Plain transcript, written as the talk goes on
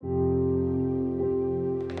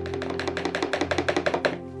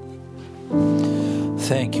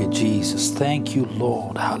Thank you, Jesus. Thank you,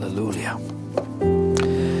 Lord. Hallelujah.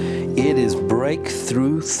 It is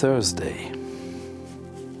Breakthrough Thursday.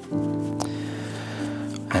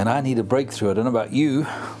 And I need a breakthrough. I don't know about you.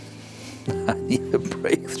 I need a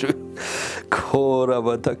breakthrough.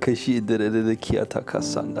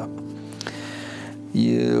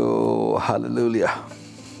 Hallelujah.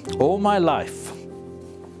 All my life,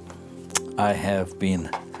 I have been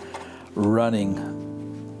running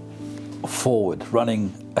forward,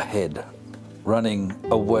 running ahead, running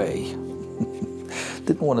away.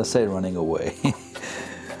 Didn't want to say running away.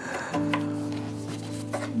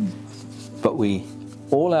 But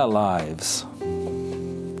all our lives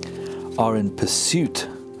are in pursuit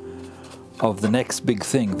of the next big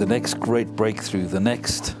thing, the next great breakthrough, the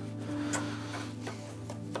next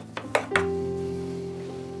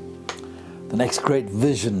great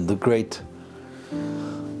vision, the great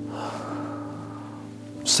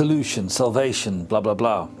solution, salvation, blah, blah,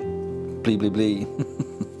 blah, blee, blee, blee.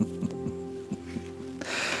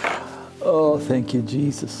 Oh, thank you,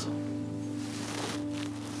 Jesus.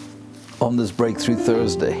 On this Breakthrough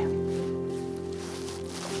Thursday,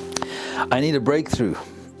 I need a breakthrough.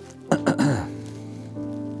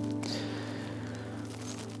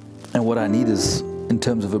 And what I need is, in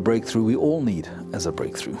terms of a breakthrough, we all need as a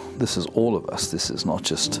breakthrough. This is all of us. This is not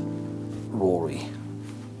just Rory.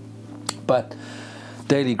 But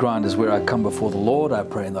daily grind is where I come before the Lord. I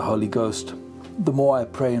pray in the Holy Ghost. The more I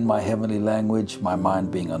pray in my heavenly language, my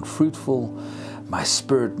mind being unfruitful, my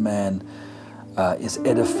spirit man is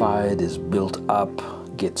edified, is built up,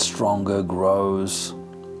 gets stronger, grows,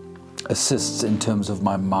 assists in terms of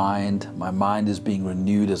my mind. My mind is being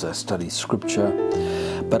renewed as I study Scripture,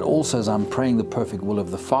 but also as I'm praying the perfect will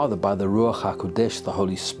of the Father by the Ruach HaKodesh, the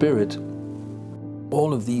Holy Spirit.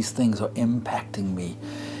 All of these things are impacting me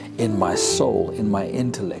in my soul, in my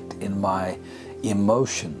intellect, in my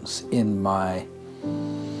emotions, in my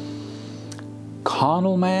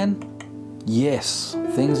carnal man. Yes,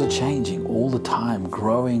 things are changing all the time,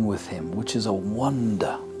 growing with Him, which is a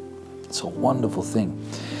wonder. It's a wonderful thing.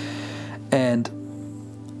 And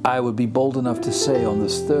I would be bold enough to say on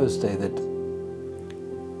this Thursday that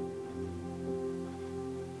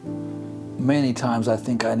many times I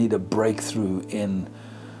think I need a breakthrough in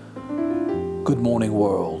Good Morning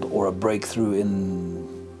World, or a breakthrough in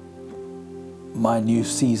my new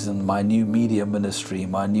season, my new media ministry,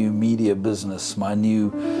 my new media business, I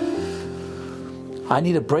need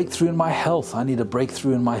a breakthrough in my health. I need a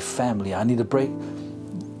breakthrough in my family.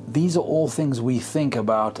 These are all things we think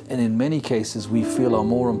about, and in many cases we feel are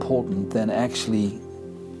more important than actually,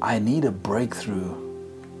 I need a breakthrough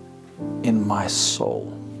in my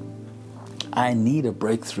soul. I need a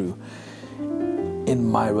breakthrough in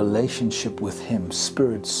my relationship with Him,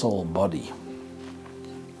 spirit, soul, body.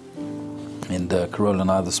 And Carola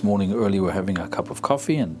and I this morning early were having a cup of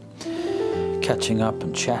coffee and catching up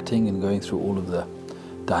and chatting and going through all of the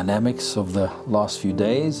dynamics of the last few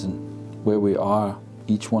days and where we are,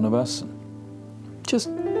 each one of us. And just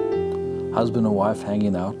husband and wife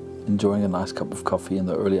hanging out, enjoying a nice cup of coffee in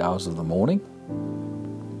the early hours of the morning.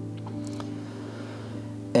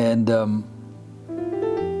 And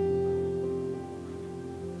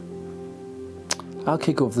I'll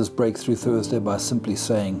kick off this Breakthrough Thursday by simply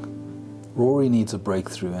saying, Rory needs a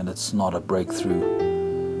breakthrough, and it's not a breakthrough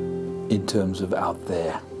in terms of out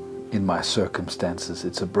there in my circumstances.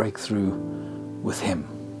 It's a breakthrough with Him.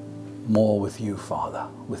 More with you, Father,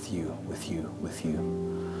 with you, with you, with you.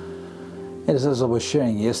 And as I was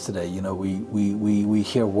sharing yesterday, we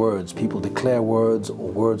hear words, people declare words, or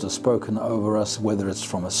words are spoken over us, whether it's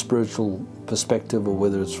from a spiritual perspective or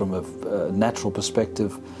whether it's from a natural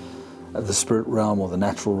perspective. The spirit realm or the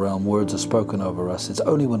natural realm, words are spoken over us. It's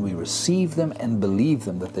only when we receive them and believe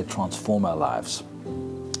them that they transform our lives.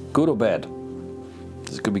 Good or bad.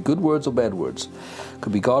 This could be good words or bad words. It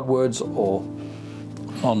could be God words or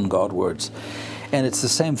non-God words. And it's the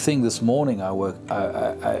same thing this morning. In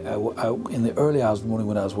the early hours of the morning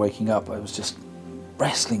when I was waking up, I was just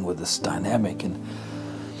wrestling with this dynamic. And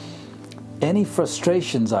any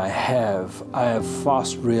frustrations I have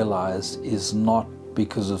fast realized is not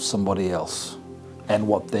because of somebody else and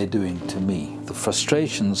what they're doing to me. The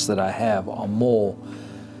frustrations that I have are more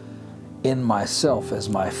in myself as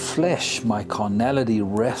my flesh, my carnality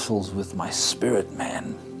wrestles with my spirit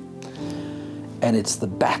man. And it's the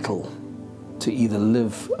battle to either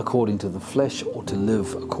live according to the flesh or to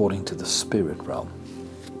live according to the spirit realm.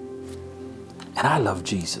 And I love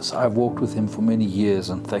Jesus. I've walked with Him for many years,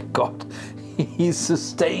 and thank God He's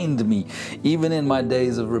sustained me even in my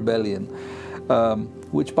days of rebellion.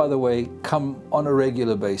 Which, by the way, come on a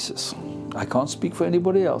regular basis. I can't speak for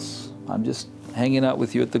anybody else. I'm just hanging out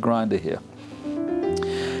with you at the grinder here.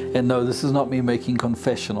 And no, this is not me making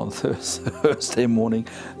confession on Thursday morning.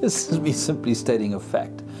 This is me simply stating a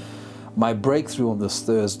fact. My breakthrough on this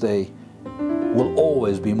Thursday will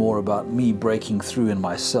always be more about me breaking through in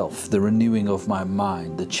myself, the renewing of my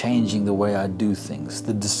mind, the changing the way I do things,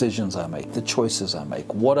 the decisions I make, the choices I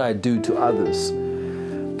make, what I do to others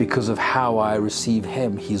because of how I receive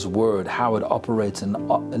Him, His Word, how it operates and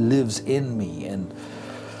lives in me. And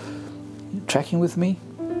tracking with me?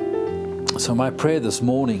 So my prayer this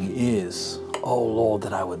morning is, oh Lord,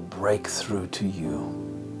 that I would break through to you.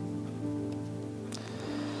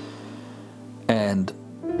 And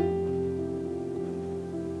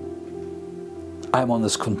I'm on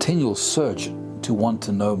this continual search to want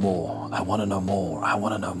to know more. I want to know more. I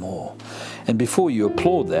want to know more. And before you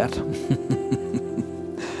applaud that,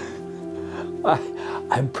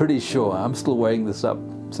 I'm pretty sure, I'm still weighing this up,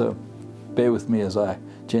 so bear with me as I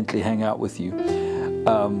gently hang out with you.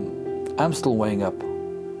 I'm still weighing up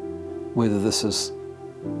whether this is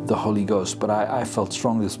the Holy Ghost, but I felt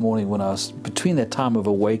strong this morning when I was between that time of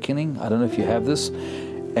awakening, I don't know if you have this,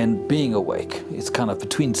 and being awake. It's kind of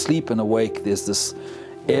between sleep and awake, there's this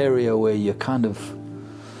area where you're kind of,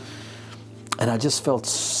 and I just felt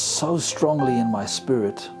so strongly in my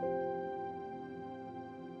spirit,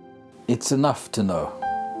 it's enough to know.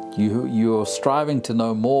 You're striving to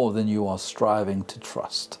know more than you are striving to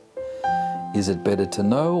trust. Is it better to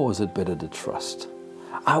know or is it better to trust?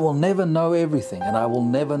 I will never know everything and I will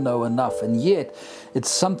never know enough, and yet it's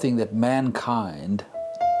something that mankind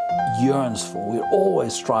yearns for. We're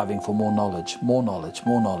always striving for more knowledge, more knowledge,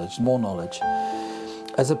 more knowledge, more knowledge,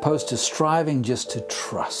 as opposed to striving just to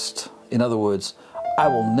trust. In other words, I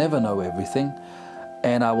will never know everything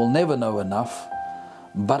and I will never know enough,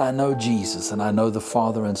 but I know Jesus and I know the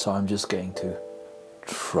Father, and so I'm just going to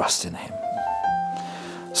trust in Him.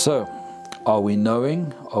 So, are we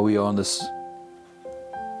knowing? Are we on this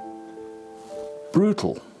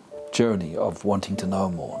brutal journey of wanting to know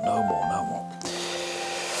more, know more, know more?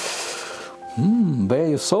 Bare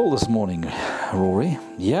your soul this morning, Rory.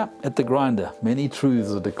 Yeah, at the grinder, many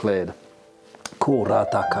truths are declared.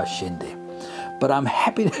 But I'm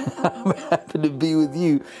happy to be with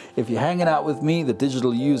you. If you're hanging out with me, the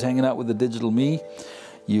digital you's hanging out with the digital me,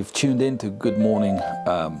 you've tuned in to Good Morning.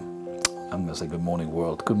 I'm going to say Good Morning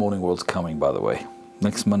World. Good Morning World's coming, by the way.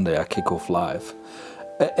 Next Monday, I kick off live.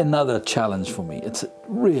 Another challenge for me. It's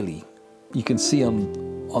really, you can see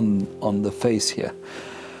on the face here.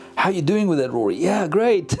 How you doing with that, Rory? Yeah,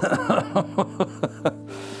 great.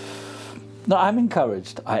 No, I'm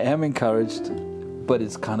encouraged. I am encouraged, but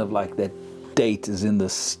it's kind of like that date is in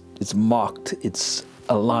this, it's marked, it's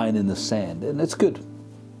a line in the sand, and it's good.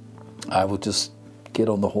 I will just get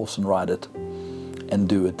on the horse and ride it and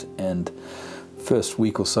do it. And first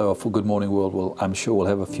week or so for Good Morning World, I'm sure we'll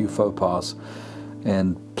have a few faux pas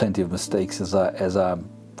and plenty of mistakes as I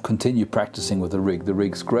continue practicing with the rig. The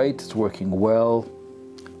rig's great, it's working well.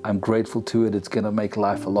 I'm grateful to it. It's going to make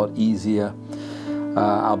life a lot easier.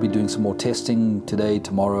 I'll be doing some more testing today,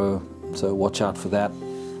 tomorrow, so watch out for that.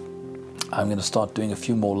 I'm going to start doing a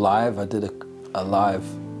few more live. I did a live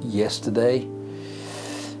yesterday,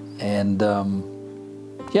 and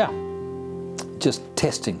yeah, just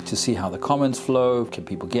testing to see how the comments flow. Can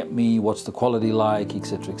people get me? What's the quality like,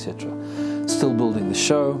 etc., etc. Still building the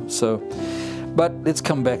show. So, but let's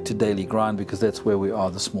come back to Daily Grind, because that's where we are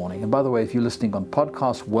this morning. And by the way, if you're listening on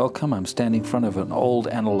podcast, welcome. I'm standing in front of an old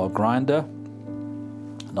analog grinder.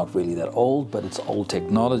 Not really that old, but it's old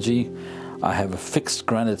technology. I have a fixed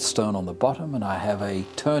granite stone on the bottom and I have a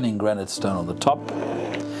turning granite stone on the top.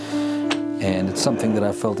 And it's something that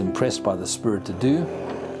I felt impressed by the Spirit to do.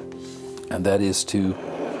 And that is to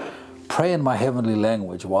pray in my heavenly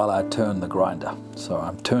language while I turn the grinder. So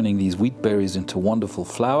I'm turning these wheat berries into wonderful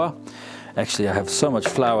flour. Actually, I have so much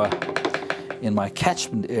flour in my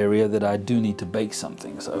catchment area that I do need to bake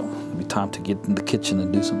something. So it'll be time to get in the kitchen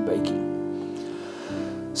and do some baking.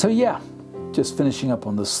 So yeah, just finishing up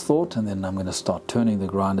on this thought, and then I'm going to start turning the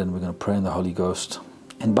grinder and we're going to pray in the Holy Ghost.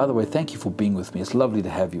 And by the way, thank you for being with me. It's lovely to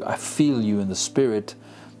have you. I feel you in the Spirit,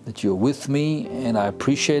 that you're with me, and I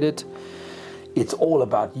appreciate it. It's all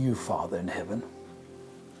about you, Father in heaven.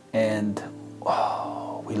 And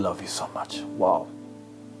we love you so much. Wow.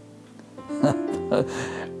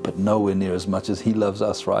 But nowhere near as much as He loves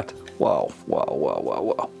us, right? Wow, wow, wow, wow,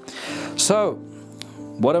 wow. So,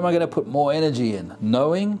 what am I going to put more energy in?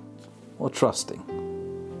 Knowing or trusting?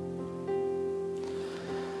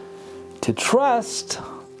 To trust,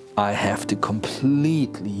 I have to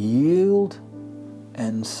completely yield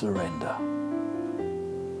and surrender.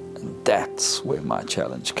 And that's where my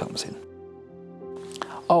challenge comes in.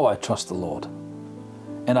 Oh, I trust the Lord.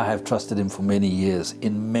 And I have trusted Him for many years,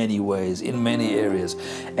 in many ways, in many areas.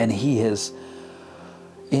 And He has,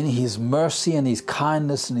 in His mercy and His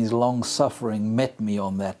kindness and His long suffering, met me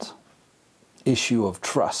on that issue of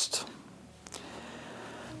trust.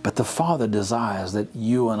 But the Father desires that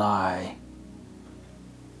you and I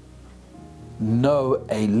know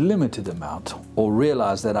a limited amount, or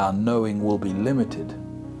realize that our knowing will be limited.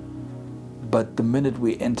 But the minute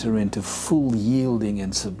we enter into full yielding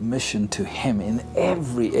and submission to Him in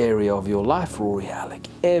every area of your life, Rory Alec,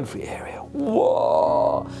 every area,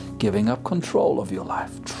 whoa, giving up control of your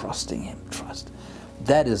life, trusting Him, trust.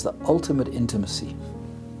 That is the ultimate intimacy.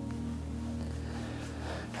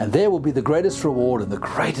 And there will be the greatest reward and the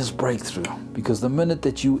greatest breakthrough, because the minute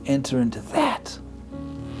that you enter into that,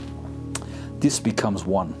 this becomes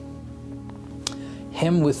one.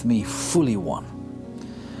 Him with me, fully one.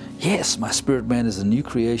 Yes, my spirit man is a new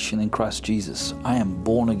creation in Christ Jesus. I am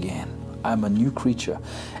born again. I'm a new creature.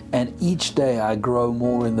 And each day I grow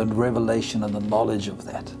more in the revelation and the knowledge of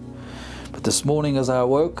that. But this morning as I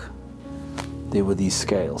awoke, there were these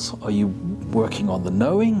scales. Are you working on the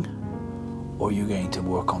knowing, or are you going to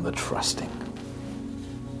work on the trusting?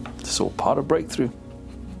 It's all part of breakthrough.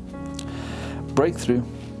 Breakthrough.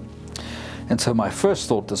 And so my first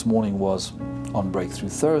thought this morning was on Breakthrough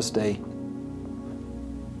Thursday.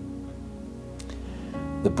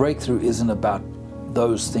 The breakthrough isn't about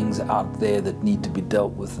those things out there that need to be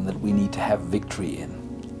dealt with and that we need to have victory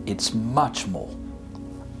in. It's much more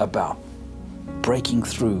about breaking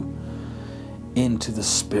through into the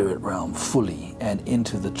spirit realm fully and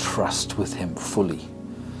into the trust with Him fully.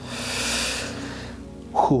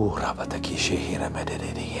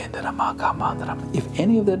 If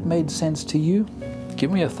any of that made sense to you,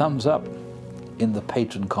 give me a thumbs up in the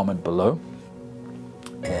patron comment below,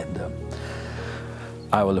 and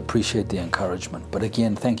I will appreciate the encouragement. But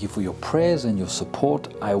again, thank you for your prayers and your support.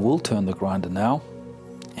 I will turn the grinder now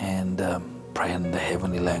and pray in the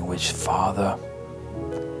heavenly language. Father,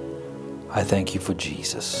 I thank you for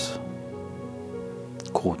Jesus.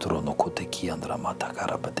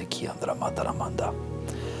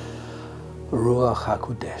 Ruach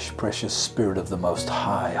HaKodesh, precious Spirit of the Most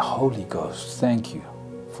High, Holy Ghost, thank you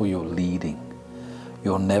for your leading.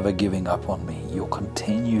 You're never giving up on me. You're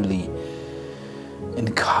continually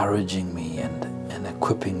encouraging me and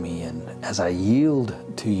equipping me. And as I yield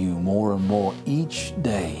to you more and more each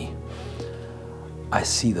day, I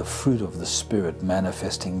see the fruit of the Spirit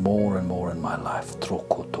manifesting more and more in my life.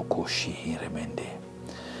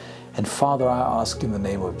 And Father, I ask in the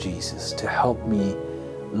name of Jesus to help me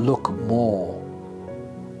look more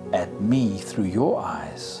at me through your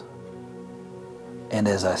eyes. And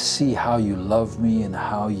as I see how you love me and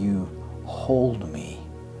how you hold me,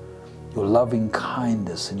 your loving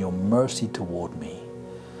kindness and your mercy toward me,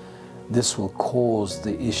 this will cause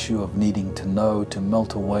the issue of needing to know to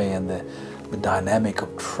melt away, and the dynamic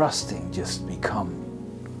of trusting just become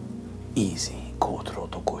easy.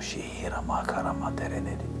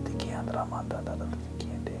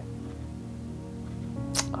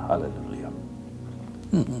 Hallelujah.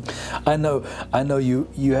 I know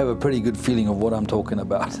you have a pretty good feeling of what I'm talking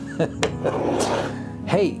about.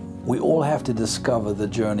 Hey, we all have to discover the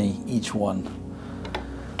journey, each one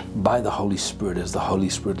by the Holy Spirit, as the Holy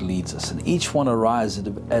Spirit leads us. And each one arrives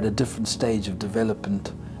at a different stage of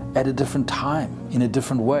development, at a different time, in a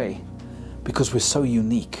different way, because we're so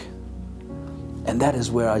unique. And that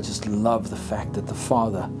is where I just love the fact that the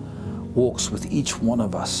Father walks with each one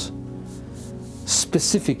of us,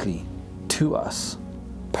 specifically to us,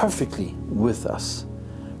 perfectly with us,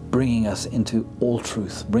 bringing us into all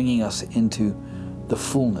truth, bringing us into the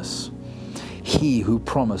fullness. He who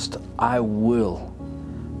promised, I will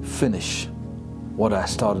finish what I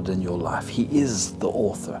started in your life. He is the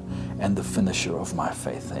author and the finisher of my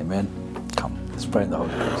faith. Amen. Come, let's pray in the Holy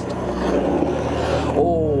Ghost.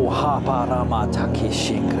 Oh, haparamata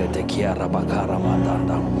kishingre kiara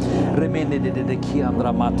bakaramandanda. Remene de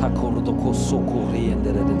kiandra mata kordo kosokori and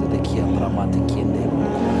de kiandra mata kinde.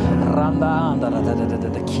 Randa andara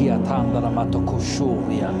de kiatandra mata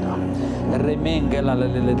koshurianda. Remengela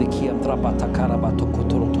lele de kiandra batakara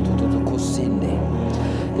batokotoro to kosinde.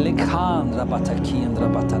 Lekandra batakiandra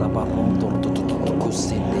batarabarondo to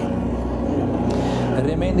kosinde.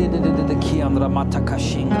 Remende de kiandra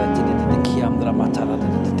matakashingra de kiandra matara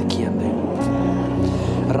de kiande.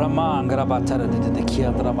 Ramangra batara de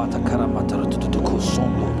kiandra matakara matara to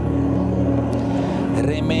kosondo.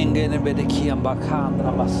 Remenge ne de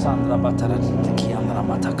kiambakandra basandra batara de kiandra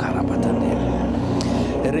matakara batane.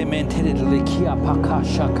 Remente de kia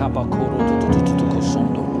pakasha kabakoro to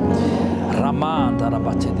kosondo. Ramanda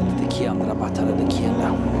rabatede de kiandra batara de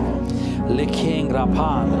kianda. Lekengra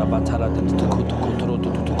pandra batara de tukutu kuturo de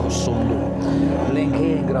kusondo.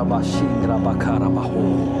 Lenkengra bashingra bakara baho.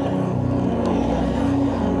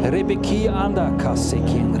 Rebeki anda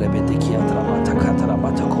kasekin rebeteki atrabata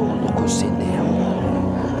katrabata kondo kusinde.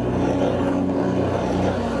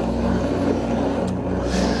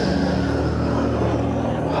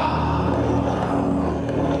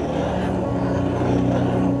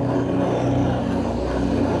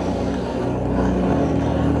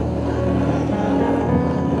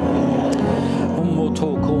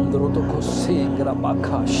 Moto kondro do kusingra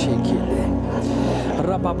baka shekide.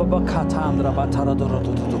 Rababakatandra batara do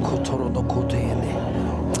kotoro do kotene.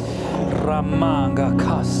 Ramanga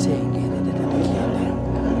kasenge de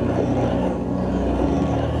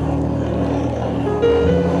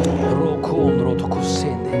Rokondro to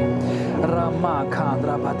kusende.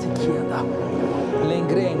 Ramakandra batikienda.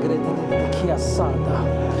 Lengrengre de kiasanda.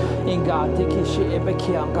 Ingate kishi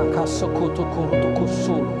ebekianga kasokoto koro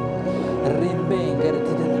kusul. Rimbengere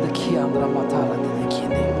de kiandra matara de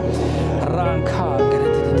kinde. Ranka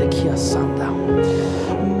de kiasanda.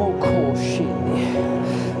 Moko shini.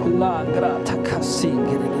 La grata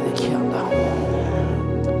kasingere de kianda.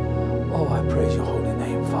 Oh, I praise your holy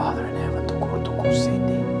name, Father in heaven. To korto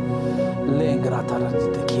kusindi. Lengrata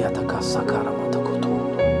de kiata kasakara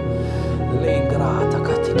matakotondo. Lengrata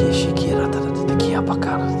katikeshi kirata de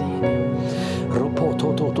kiapakara dini.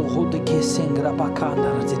 Ropoto to hode kisengra bakanda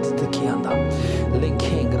de kianda.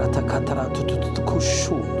 Lenkengra takatara to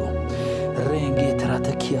kushundo. Rengi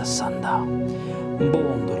trata kiasanda.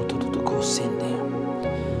 Bondoro to kusindi.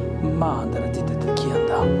 Mandra de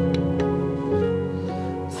kianda.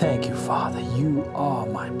 Thank you, Father. You are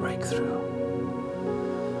my breakthrough.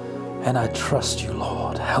 And I trust you,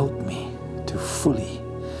 Lord. Help me to fully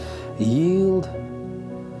yield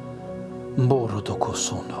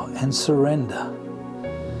and surrender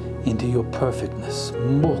into your perfectness,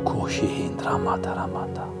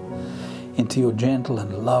 into your gentle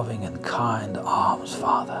and loving and kind arms,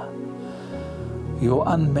 Father. Your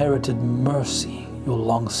unmerited mercy, your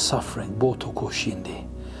long-suffering,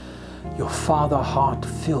 your Father heart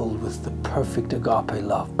filled with the perfect agape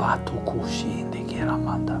love.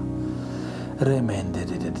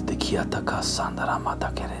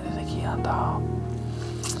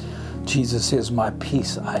 Jesus says, my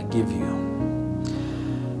peace I give you.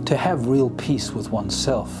 To have real peace with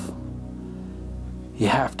oneself, you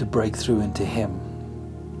have to break through into Him.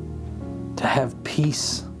 To have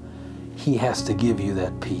peace, He has to give you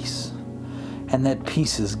that peace. And that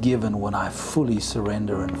peace is given when I fully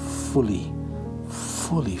surrender and fully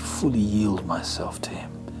yield myself to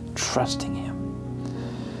Him, trusting Him.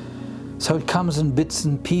 So it comes in bits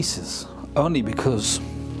and pieces, only because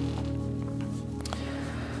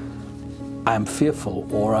I am fearful,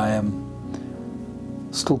 or I am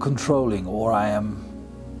still controlling, or I am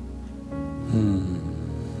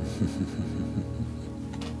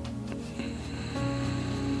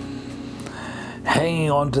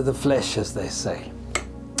hanging on to the flesh, as they say.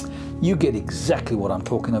 You get exactly what I'm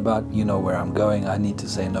talking about. You know where I'm going. I need to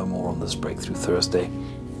say no more on this Breakthrough Thursday.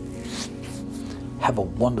 Have a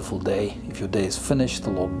wonderful day. If your day is finished, the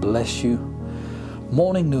Lord bless you.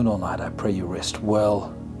 Morning, noon, or night, I pray you rest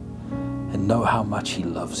well and know how much He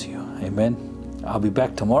loves you. Amen. I'll be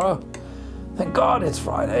back tomorrow. Thank God it's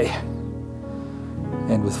Friday.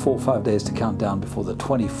 And with 4 or 5 days to count down before the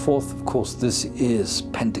 24th, of course, this is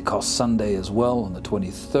Pentecost Sunday as well, on the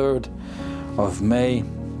 23rd of May.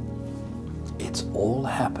 It's all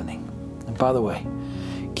happening. And by the way,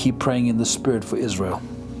 keep praying in the Spirit for Israel,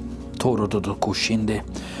 for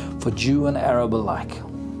Jew and Arab alike,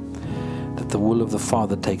 that the will of the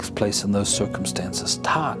Father takes place in those circumstances.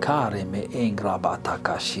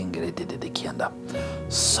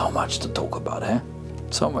 So much to talk about, eh?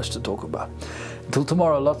 So much to talk about. Until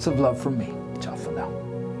tomorrow, lots of love from me. Ciao for now.